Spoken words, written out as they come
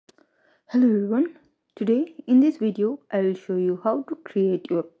Hello everyone. Today in this video I will show you how to create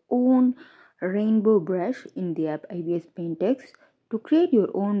your own rainbow brush in the app IBISPAINT X. To create your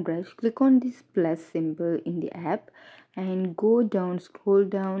own brush, click on this plus symbol in the app and go down, scroll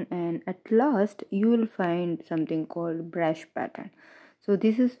down, and at last you will find something called brush pattern. So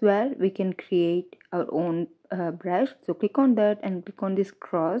this is where we can create our own brush. So click on that and click on this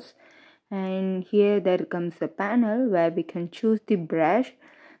cross, and here there comes a panel where we can choose the brush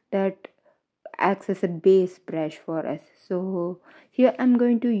that acts as a base brush for us. So here I'm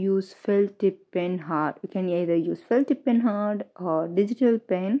going to use felt tip pen hard. You can either use felt tip pen hard or digital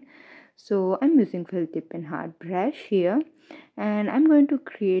pen. So I'm using felt tip pen hard brush here, and I'm going to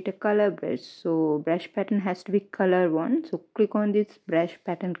create a color brush. So brush pattern has to be color one. So click on this brush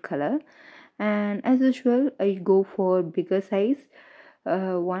pattern color, and as usual I go for bigger size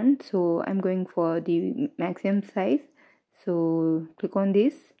one. So I'm going for the maximum size. So click on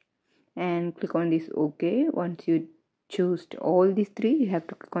this and click on this OK. Once you choose all these three, you have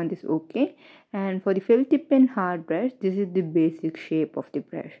to click on this OK. And for the felt tip pen hard brush, this is the basic shape of the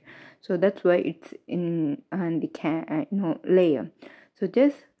brush, so that's why it's in the layer. So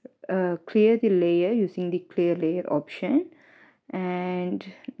just clear the layer using the clear layer option, and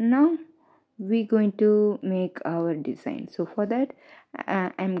now we're going to make our design. So for that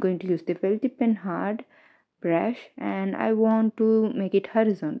I'm going to use the felt tip pen hard brush, and I want to make it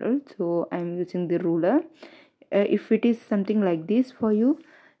horizontal, so I'm using the ruler. If it is something like this for you,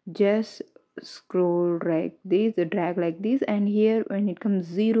 just scroll like this, drag like this, and here when it comes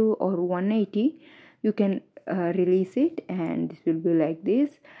 0 or 180 you can release it, and this will be like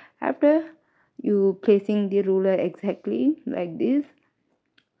this. After you placing the ruler exactly like this,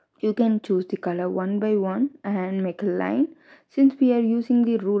 you can choose the color one by one and make a line. Since we are using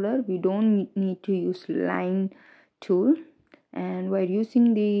the ruler, we don't need to use line tool. And while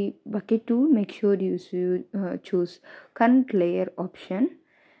using the bucket tool, make sure you choose current layer option.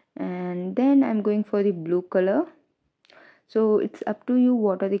 And then I'm going for the blue color. So it's up to you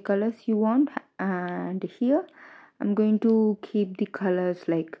what are the colors you want. And here I'm going to keep the colors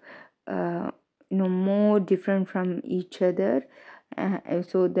like more different from each other,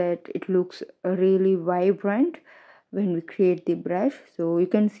 so that it looks really vibrant when we create the brush. So you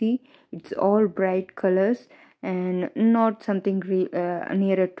can see it's all bright colors and not something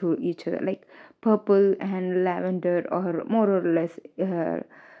nearer to each other, like purple and lavender, or more or less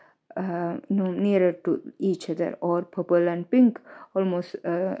nearer to each other, or purple and pink almost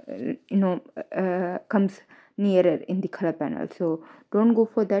comes nearer in the color panel. So don't go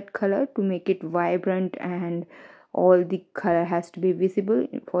for that color to make it vibrant and all the color has to be visible.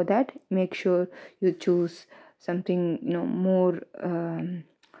 For that, make sure you choose something more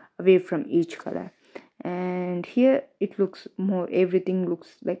away from each color. And here it looks more, everything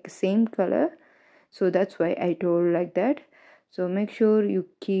looks like the same color, so that's why I told like that. So make sure you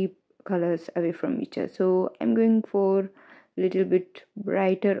keep colors away from each other. So I'm going for little bit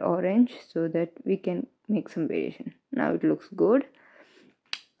brighter orange so that we can make some variation. Now it looks good.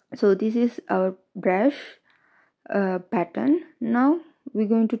 So this is our brush pattern. Now we're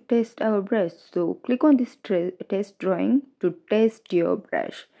going to test our brush. So click on this test drawing to test your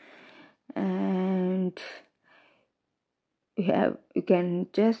brush, and you can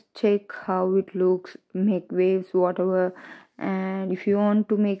just check how it looks, make waves, whatever. And if you want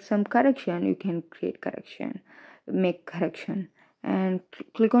to make some correction, you can make correction, and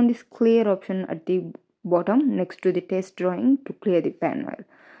click on this clear option at the bottom next to the test drawing to clear the panel,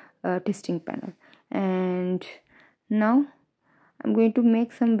 testing panel. And now I'm going to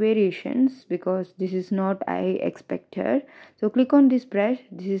make some variations because this is not I expected. So click on this brush.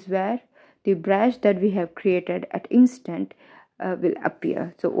 This is where the brush that we have created at instant will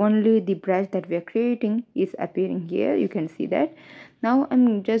appear. So only the brush that we are creating is appearing here. You can see that. Now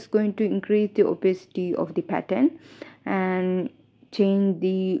I'm just going to increase the opacity of the pattern and change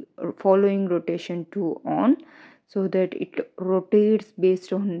the following rotation to on, so that it rotates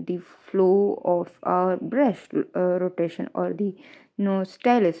based on the flow of our brush rotation, or the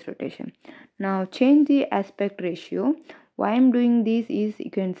stylus rotation. Now change the aspect ratio. Why I'm doing this is,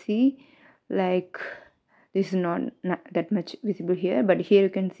 you can see like this is not that much visible here, but here you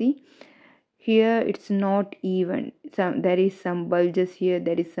can see here it's not even. There is some bulges here,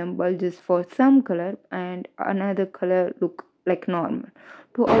 there is some bulges for some color, and another color look like normal.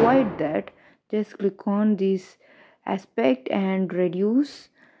 To avoid that, just click on this aspect and reduce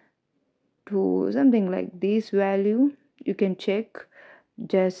to something like this value. You can check,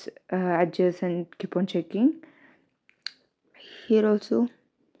 just adjust and keep on checking. Here also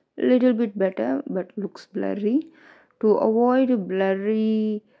a little bit better, but looks blurry. To avoid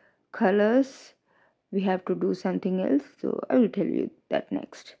blurry colors we have to do something else, so I will tell you that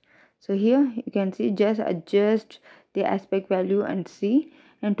next. So here you can see, just adjust the aspect value and see,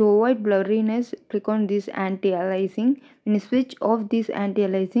 and to avoid blurriness click on this anti-aliasing. When you switch off this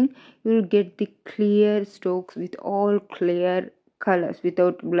anti-aliasing, you will get the clear strokes with all clear colors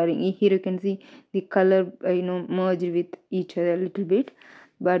without blurring. Here you can see the color merge with each other a little bit,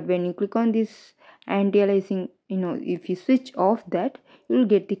 but when you click on this anti-aliasing, if you switch off that, you will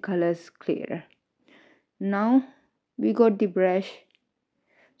get the colors clearer. Now we got the brush,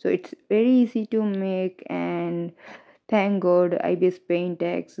 so it's very easy to make, and thank God IBISPAINT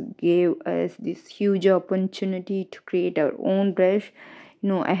X gave us this huge opportunity to create our own brush.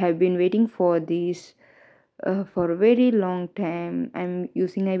 I have been waiting for this for a very long time. I'm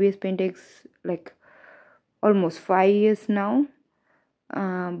using IBISPAINT X like almost 5 years now,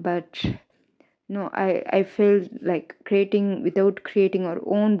 but I felt like without creating our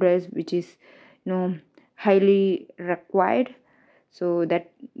own brush, which is highly required, so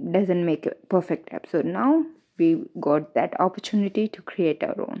that doesn't make a perfect app. So now we got that opportunity to create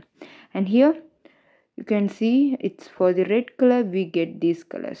our own, and here you can see it's for the red color we get these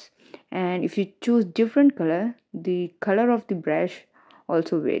colors, and if you choose different color, the color of the brush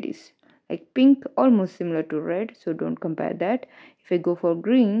also varies. Like pink almost similar to red, so don't compare that. If I go for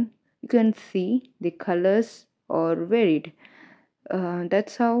green, you can see the colors are varied.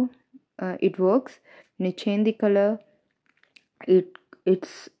 That's how it works. When you change the color,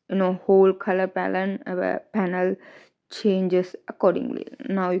 it's whole color panel changes accordingly.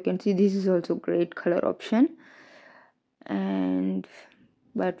 Now you can see this is also great color option, and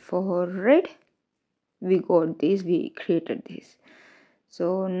but for red we created this.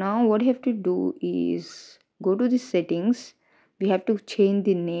 So now what you have to do is go to the settings. We have to change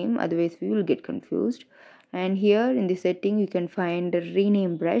the name, otherwise we will get confused. And here in the setting you can find the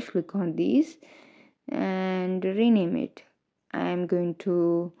rename brush. Click on this and rename it. I am going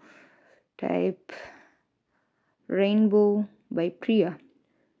to type Rainbow by Priya.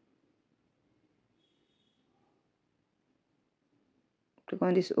 Click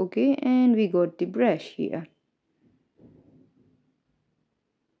on this OK, and we got the brush here.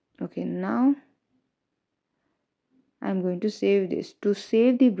 Okay, now I'm going to save this. To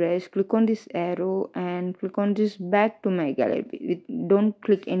save the brush, click on this arrow and click on this back to my gallery. Don't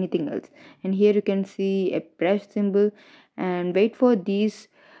click anything else. And here you can see a brush symbol, and wait for this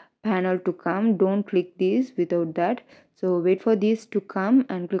panel to come. Don't click this without that. So wait for this to come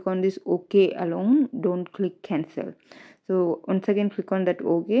and click on this OK alone. Don't click cancel. So once again click on that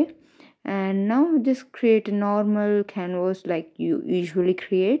OK, and now just create a normal canvas like you usually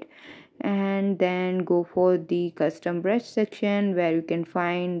create, and then go for the custom brush section where you can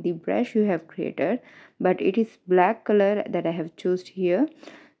find the brush you have created, but it is black color that I have chosen here.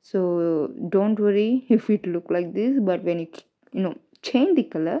 So don't worry if it look like this, but when you change the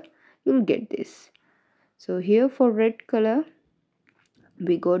color, you'll get this. So here for red color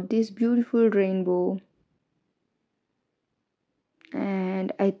we got this beautiful rainbow,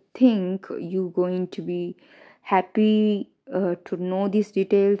 and I think you're going to be happy to know these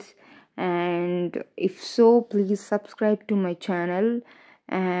details. And if so, please subscribe to my channel.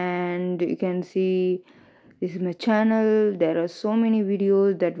 And you can see this is my channel. There are so many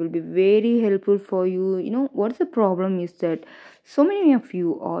videos that will be very helpful for you. What's the problem is that so many of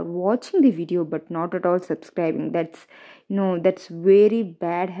you are watching the video but not at all subscribing. That's very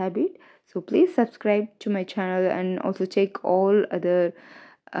bad habit. So please subscribe to my channel, and also check all other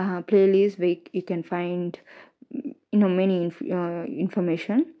playlists where you can find many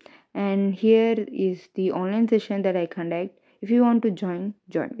information. And here is the online session that I conduct. If you want to join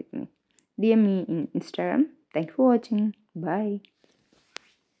with me. DM me in Instagram. Thank you for watching. Bye.